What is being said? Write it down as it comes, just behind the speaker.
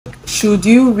Should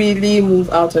you really move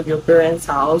out of your parents'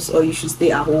 house or you should stay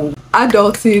at home?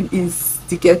 Adulting is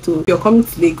the ghetto. If you're coming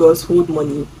to Lagos, hold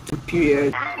money,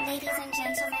 period. Ladies and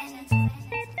gentlemen,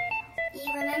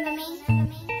 you remember me?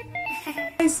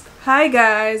 Hi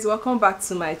guys, welcome back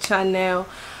to my channel.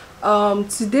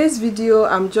 Today's video,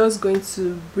 I'm just going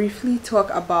to briefly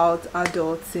talk about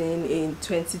adulting in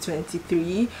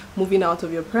 2023, moving out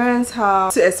of your parents'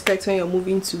 house, to expect when you're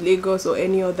moving to Lagos or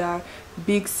any other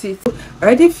big city. I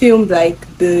already filmed like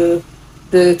the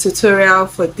tutorial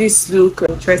for this look. If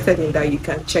you're interested in that, you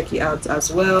can check it out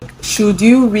as well. Should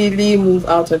you really move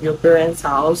out of your parents'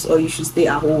 house or you should stay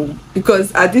at home?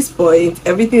 Because at this point,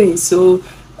 everything is so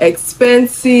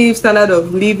expensive, standard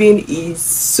of living is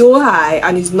so high,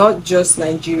 and it's not just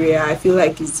Nigeria. I feel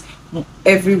like it's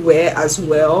everywhere as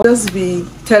well. Just be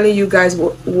telling you guys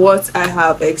what I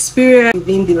have experienced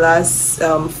within the last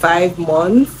 5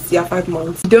 months. 5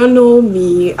 months. If you don't know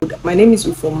me, my name is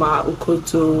Ufoma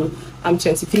Ukoto. I'm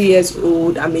 23 years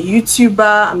old. I'm a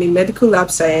YouTuber. I'm a medical lab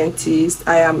scientist.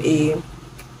 I am a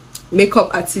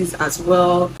makeup artist as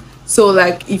well. So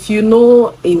like, if you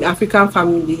know, in African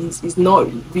families, it's not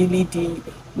really the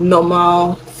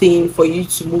normal thing for you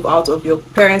to move out of your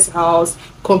parents' house,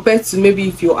 compared to maybe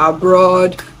if you're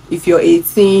abroad. If you're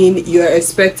 18, you're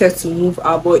expected to move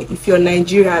out. But if you're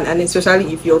Nigerian, and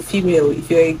especially if you're female, if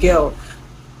you're a girl,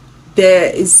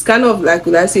 there is kind of like,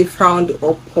 would I say, frowned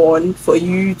upon for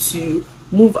you to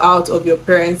move out of your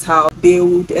parents' house. They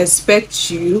would expect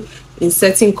you, in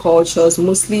certain cultures,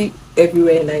 mostly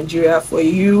everywhere in Nigeria, for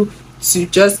you to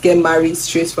just get married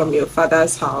straight from your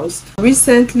father's house.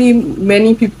 Recently,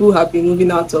 many people have been moving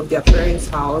out of their parents'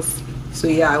 house. So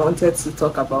yeah, I wanted to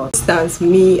talk about. For instance,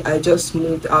 me, I just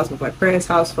moved out of my parents'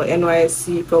 house for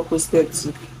NYSC, got posted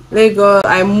to Lagos.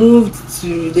 I moved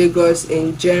to Lagos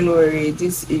in January.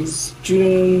 This is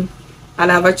June,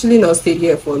 and I've actually not stayed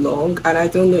here for long, and I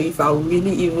don't know if I'll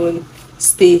really even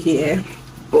stay here.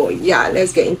 But yeah,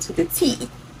 let's get into the tea.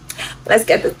 Let's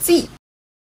get the tea.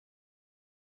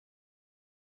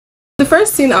 The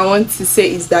first thing I want to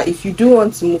say is that if you do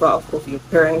want to move out of your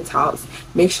parents' house,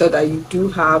 make sure that you do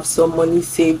have some money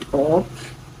saved up,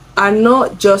 and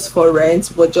not just for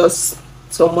rent, but just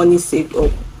some money saved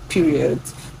up, period.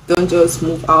 Don't just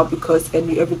move out because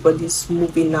everybody's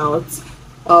moving out.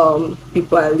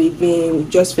 People are leaving. You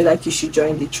just feel like you should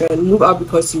join the trend. Move out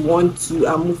because you want to,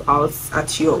 and move out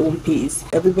at your own pace.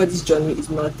 Everybody's journey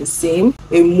is not the same.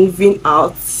 A moving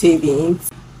out savings,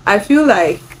 I feel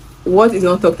like what is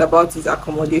not talked about is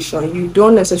accommodation. You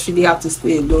don't necessarily have to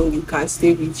stay alone. You can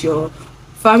stay with your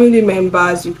family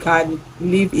members. You can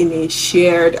live in a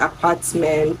shared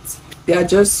apartment. There are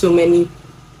just so many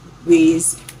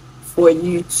ways for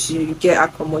you to get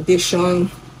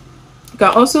accommodation. You can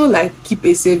also like keep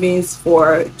a savings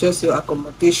for just your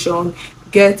accommodation.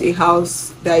 Get a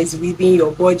house that is within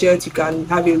your budget. You can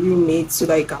have a roommate so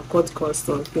that you can cut costs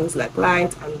on things like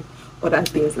light and other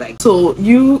things like. So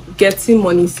you getting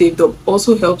money saved up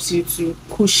also helps you to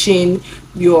cushion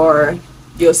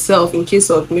yourself in case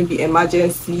of maybe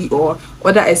emergency or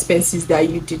other expenses that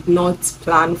you did not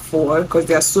plan for, because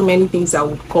there are so many things that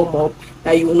would come up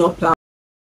that you will not plan.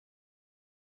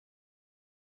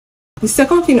 The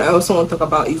second thing I also want to talk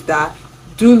about is that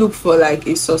do look for like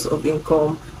a source of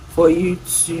income for you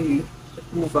to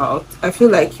move out. I feel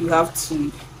like you have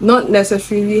to not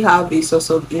necessarily have a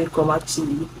source of income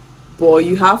actually, but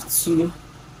you have to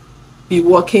be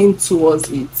working towards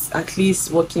it, at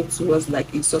least working towards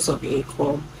like a source of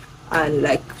income, and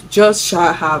like just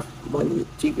shall have money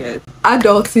to get.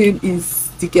 Adulting is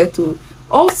the ghetto.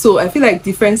 Also, I feel like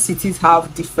different cities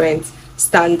have different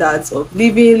standards of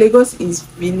living. Lagos is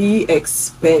really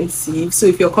expensive, so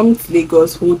if you're coming to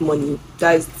Lagos, hold money.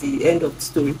 That is the end of the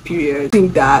story, period. I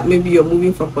think that maybe you're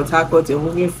moving from Port Harcourt, you're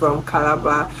moving from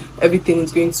Calabar, everything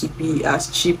is going to be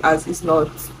as cheap as it's not.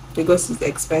 Lagos is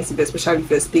expensive, especially if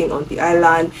you're staying on the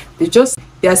island.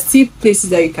 There are still places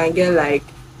that you can get like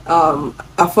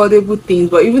affordable things,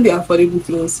 but even the affordable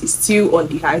things is still on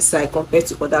the high side compared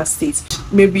to other states.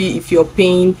 Maybe if you're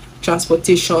paying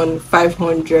transportation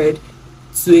 500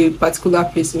 to a particular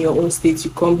place in your own state,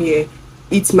 you come here,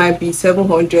 it might be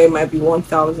 700, it might be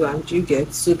 1000. You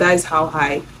get, so that is how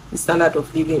high the standard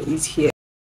of living is here.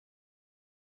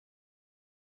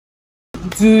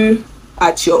 Do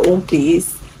at your own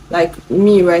pace. Like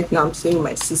me right now, I'm staying with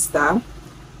my sister.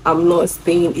 I'm not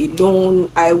staying alone.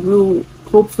 I will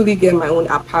hopefully get my own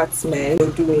apartment.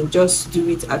 Just do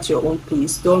it at your own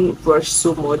pace. Don't rush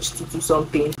so much to do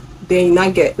something, then you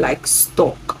not get like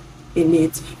stuck in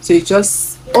it. So it's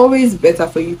just always better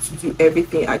for you to do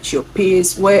everything at your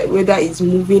pace, whether it's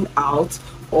moving out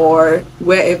or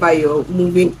wherever you're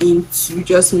moving into,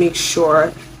 just make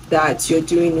sure that you're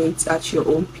doing it at your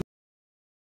own pace.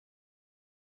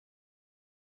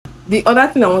 The other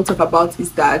thing I want to talk about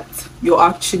is that you're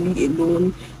actually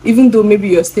alone, even though maybe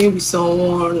you're staying with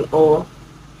someone, or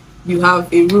you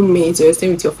have a roommate, or you're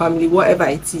staying with your family, whatever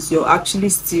it is, you're actually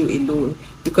still alone,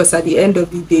 because at the end of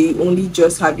the day you only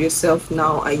just have yourself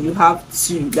now, and you have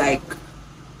to like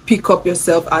pick up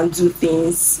yourself and do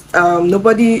things.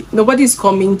 Nobody's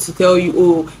coming to tell you,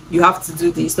 oh, you have to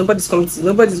do this. Nobody's going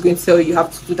to tell you, you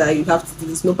have to do that, you have to do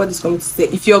this. Nobody's coming to say,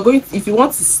 if you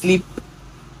want to sleep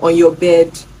on your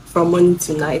bed from morning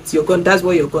to night, that's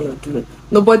what you're gonna do.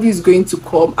 Nobody is going to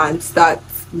come and start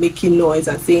making noise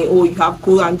and saying, oh, you have to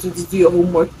go and do this, do your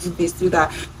homework, do this, do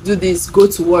that, do this, go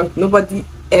to work. Nobody's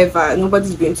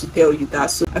going to tell you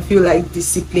that. So I feel like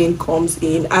discipline comes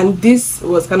in, and this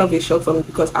was kind of a shock for me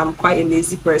because I'm quite a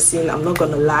lazy person, I'm not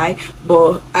gonna lie,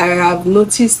 but I have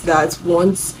noticed that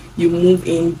once you move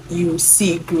in, you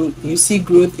see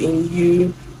growth in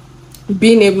you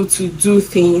being able to do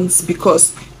things,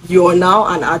 because you're now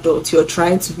an adult, you're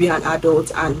trying to be an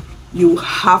adult, and you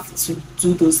have to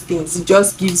do those things. It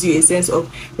just gives you a sense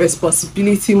of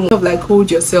responsibility, more of like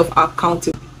hold yourself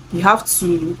accountable. You have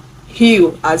to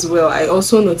heal as well. I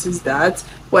also noticed that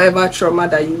whatever trauma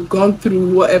that you've gone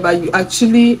through, whatever you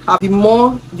actually have, the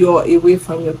more you're away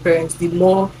from your parents, the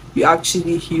more you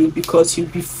actually heal, because you'll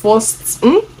be forced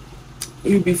to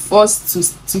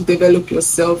develop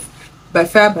yourself by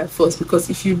fire by force, because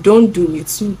if you don't do it,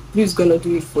 who's gonna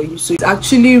do it for you? So it's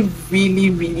actually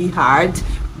really hard,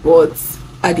 but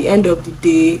at the end of the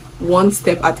day, one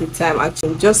step at a time.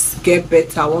 Actually, just get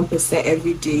better 1%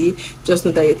 every day. Just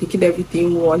know that you're taking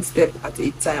everything one step at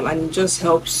a time, and it just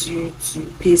helps you to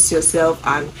pace yourself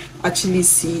and actually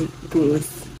see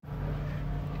growth.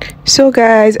 So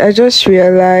guys, I just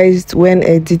realized when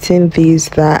editing this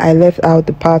that I left out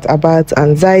the part about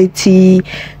anxiety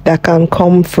that can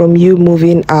come from you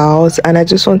moving out, and I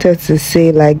just wanted to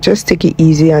say, like, just take it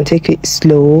easy and take it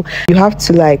slow. You have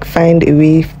to like find a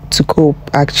way to cope.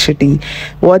 Actually,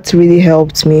 what really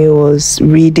helped me was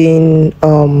reading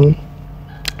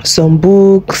some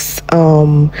books,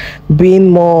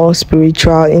 being more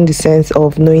spiritual, in the sense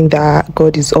of knowing that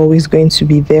God is always going to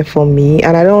be there for me.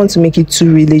 And I don't want to make it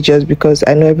too religious, because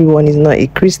I know everyone is not a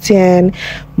Christian,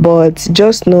 but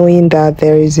just knowing that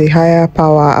there is a higher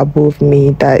power above me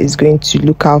that is going to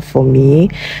look out for me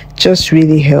just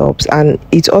really helps. And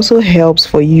it also helps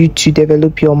for you to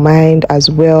develop your mind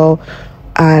as well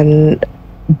and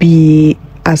be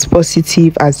as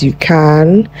positive as you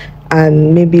can,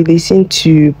 and maybe listen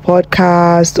to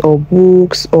podcasts or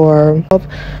books, or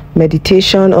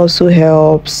meditation also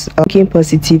helps. Thinking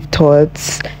positive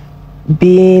thoughts,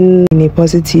 being in a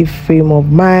positive frame of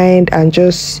mind, and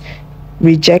just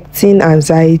rejecting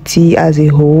anxiety as a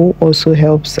whole also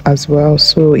helps as well.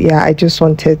 So yeah, I just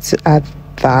wanted to add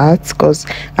that, because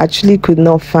I actually could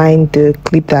not find the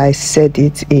clip that I said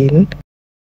it in.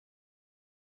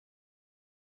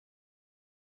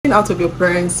 Out of your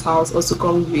parents' house also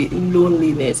comes with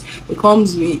loneliness. It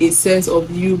comes with a sense of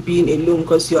you being alone,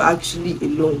 because you're actually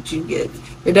alone. You get,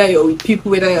 whether you're with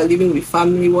people, whether you're living with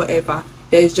family, whatever,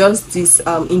 there's just this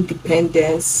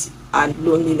independence and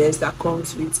loneliness that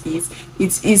comes with it.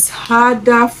 It is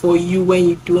harder for you when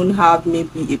you don't have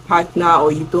maybe a partner,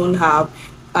 or you don't have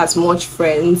as much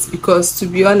friends, because to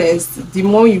be honest, the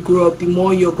more you grow up, the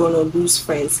more you're gonna lose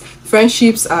friends.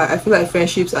 I feel like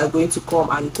friendships are going to come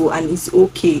and go, and it's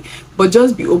okay, but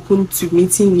just be open to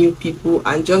meeting new people,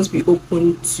 and just be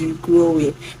open to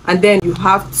growing. And then you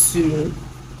have to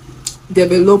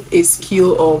develop a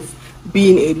skill of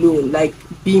being alone, like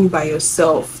being by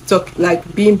yourself.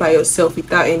 Being by yourself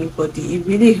without anybody, it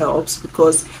really helps,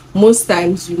 because most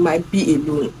times you might be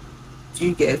alone. Do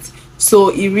you get? So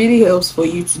it really helps for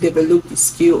you to develop the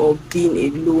skill of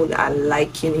being alone and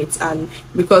liking it. And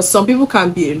because some people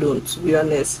can't be alone, to be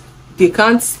honest, they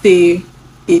can't stay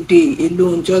a day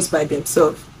alone just by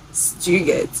themselves. Do you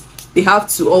get? They have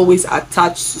to always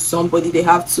attach to somebody, they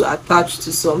have to attach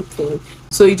to something.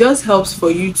 So it just helps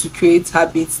for you to create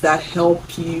habits that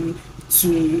help you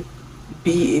to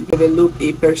develop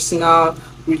a personal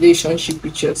relationship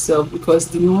with yourself, because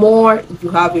the more you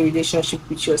have a relationship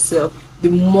with yourself, the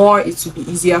more it will be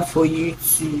easier for you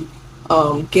to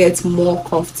get more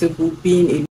comfortable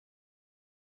being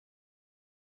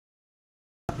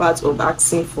a part of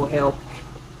asking for help.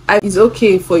 It's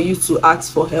okay for you to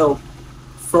ask for help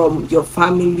from your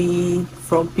family,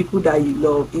 from people that you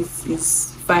love.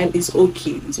 It's fine, it's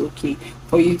okay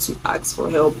for you to ask for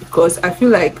help, because I feel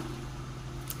like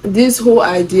this whole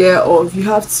idea of you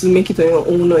have to make it on your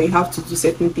own, or you have to do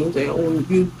certain things on your own.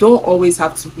 You don't always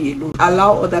have to be alone.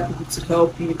 Allow other people to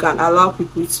help you. You can allow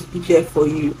people to be there for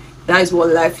you. That is what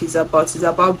life is about. It's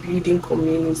about building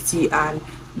community and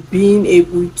being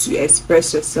able to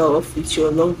express yourself with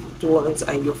your loved ones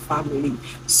and your family.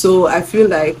 So I feel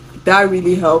like that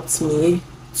really helped me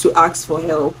to ask for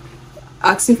help.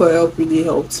 Asking for help really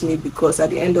helped me, because at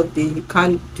the end of the day, you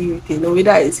can't do it alone.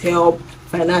 Whether it's help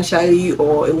financially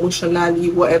or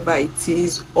emotionally, whatever it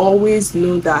is, always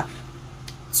know that,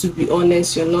 to be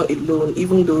honest, you're not alone.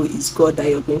 Even though it's God that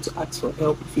you're going to ask for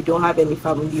help, if you don't have any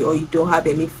family or you don't have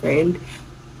any friend,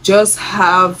 just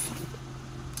have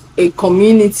a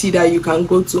community that you can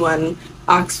go to and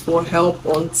ask for help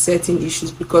on certain issues.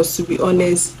 Because to be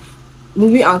honest,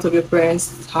 moving out of your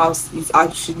parents' house is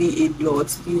actually a lot.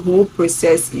 The whole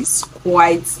process is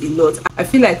quite a lot. I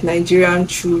feel like Nigerian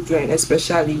children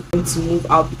especially need to move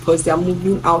out because they are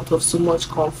moving out of so much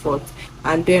comfort.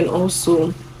 And then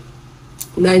also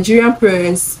Nigerian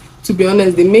parents, to be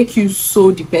honest, they make you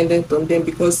so dependent on them,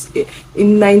 because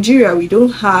in Nigeria we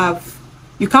don't have,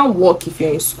 you can't work if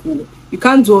you're in school. You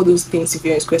can't do all those things if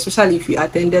you're in school, especially if you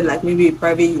attended like maybe a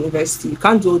private university. You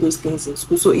can't do all those things in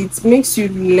school. So it makes you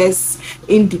less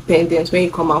independent when you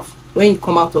come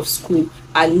out of school,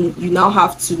 and you now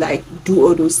have to like do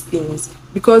all those things.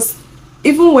 Because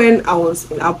even when I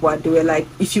was in Abwa, they were like,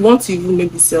 if you want to even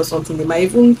maybe sell something, they might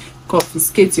even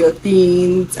confiscate your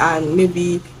things, and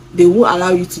maybe they won't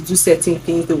allow you to do certain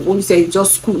things. They will only say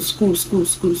just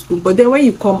school. But then when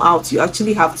you come out, you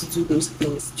actually have to do those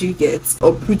things. Do you get?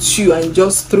 Or put you and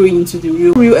just throw you into the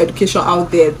real education out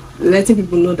there, letting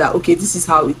people know that okay, this is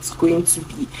how it's going to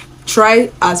be. Try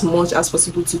as much as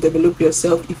possible to develop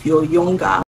yourself if you're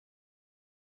younger.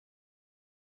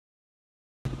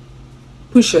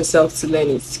 Push yourself to learn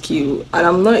a skill. And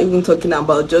I'm not even talking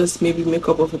about just maybe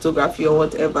makeup or photography or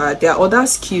whatever. There are other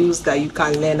skills that you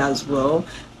can learn as well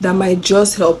that might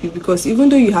just help you, because even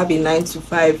though you have a 9 to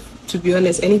 5, to be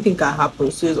honest, anything can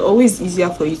happen. So it's always easier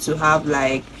for you to have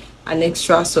like an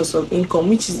extra source of income,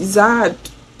 which is hard.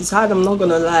 It's hard, I'm not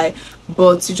gonna lie,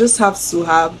 but you just have to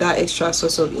have that extra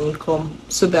source of income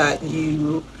so that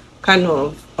you kind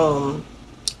of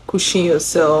pushing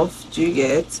yourself. Do you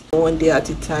get? One day at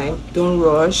a time. Don't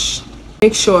rush.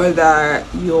 Make sure that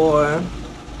you're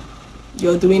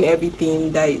doing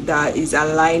everything that is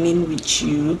aligning with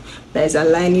you, that is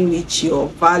aligning with your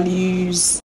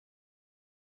values.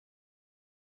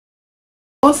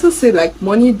 Also say like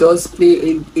money does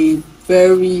play a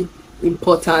very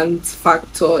important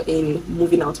factor in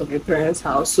moving out of your parents'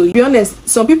 house. So to be honest,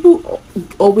 some people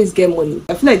always get money.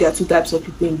 I feel like there are two types of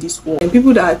people in this world, and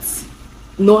people that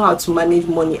know how to manage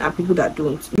money and people that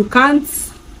don't. You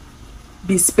can't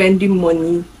be spending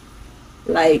money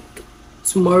like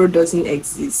tomorrow doesn't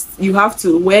exist. You have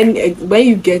to, when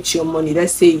you get your money,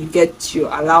 let's say you get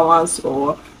your allowance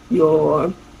or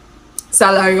your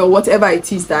salary or whatever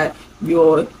it is that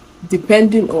you're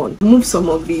depending on, move some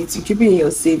of it, you keep it in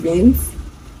your savings.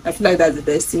 I feel like that's the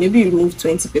best thing. Maybe you remove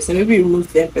 20%, maybe you remove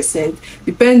 10%,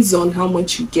 depends on how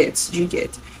much you get. Do you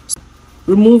get?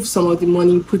 Remove some of the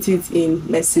money, put it in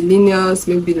miscellaneous,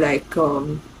 maybe like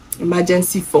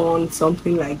emergency fund,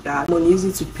 something like that. Money, use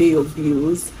it to pay your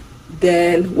bills.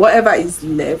 Then whatever is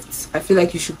left, I feel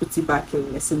like you should put it back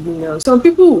in miscellaneous. Some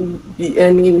people will be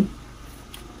earning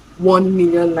 1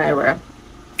 million naira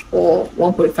or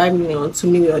 1.5 million,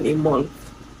 2 million a month,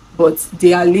 but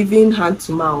they are living hand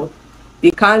to mouth.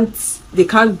 They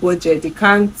can't budget, they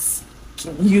can't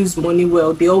use money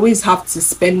well. They always have to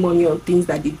spend money on things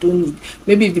that they don't need.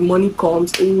 Maybe if the money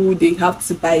comes, oh, they have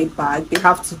to buy a bag, they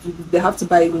have to do this, they have to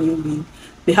buy a new wig,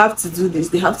 they have to do this,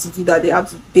 they have to do that,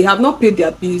 they have not paid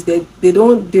their bills,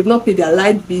 they've not paid their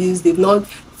light bills, they've not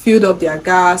filled up their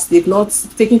gas, they've not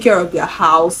taken care of their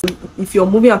house. If you're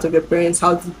moving out of your parents'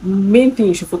 house, the main thing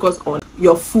you should focus on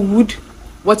your food,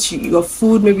 your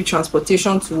food, maybe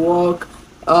transportation to work,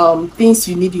 things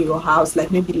you need in your house,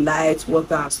 like maybe light,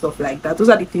 water and stuff like that. Those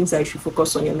are the things that you should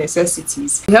focus on, your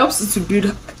necessities. It helps you to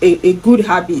build a good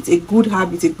habit, a good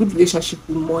relationship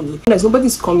with money. There's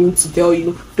nobody's coming to tell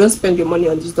you don't spend your money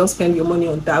on this, don't spend your money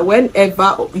on that.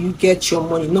 Whenever you get your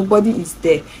money, nobody is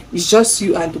there. It's just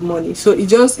you and the money. So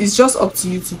it's just up to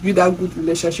you to build that good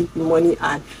relationship with money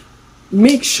and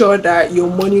make sure that your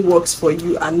money works for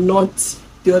you and not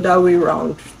the other way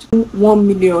around. 1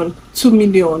 million, 2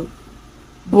 million,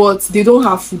 but they don't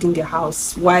have food in their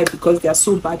house. Why? Because they are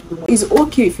so bad with money. It's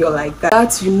okay if you're like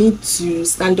that. You need to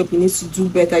stand up, you need to do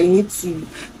better, you need to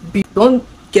be, don't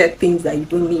get things that you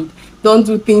don't need. Don't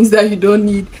do things that you don't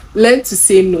need. Learn to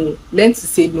say no. Learn to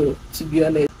say no, to be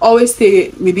honest. Always stay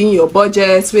within your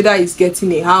budget, whether it's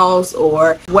getting a house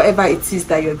or whatever it is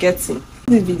that you're getting.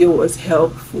 This video was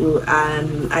helpful,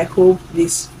 and I hope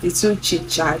this little chit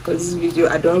chat, because this video,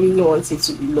 I don't really want it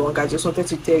to be long. I just wanted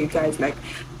to tell you guys like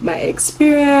my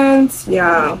experience.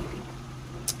 Yeah,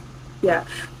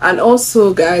 and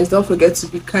also guys, don't forget to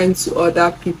be kind to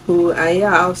other people. And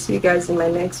yeah, I'll see you guys in my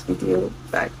next video.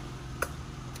 Bye.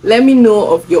 Let me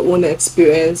know of your own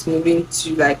experience moving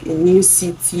to like a new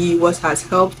city, what has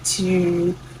helped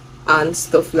you and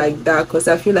stuff like that, because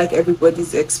I feel like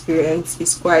everybody's experience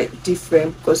is quite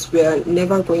different, because we are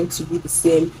never going to be the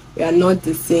same. We are not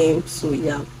the same. So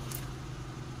yeah,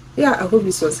 I hope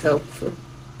this was helpful.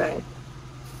 Bye.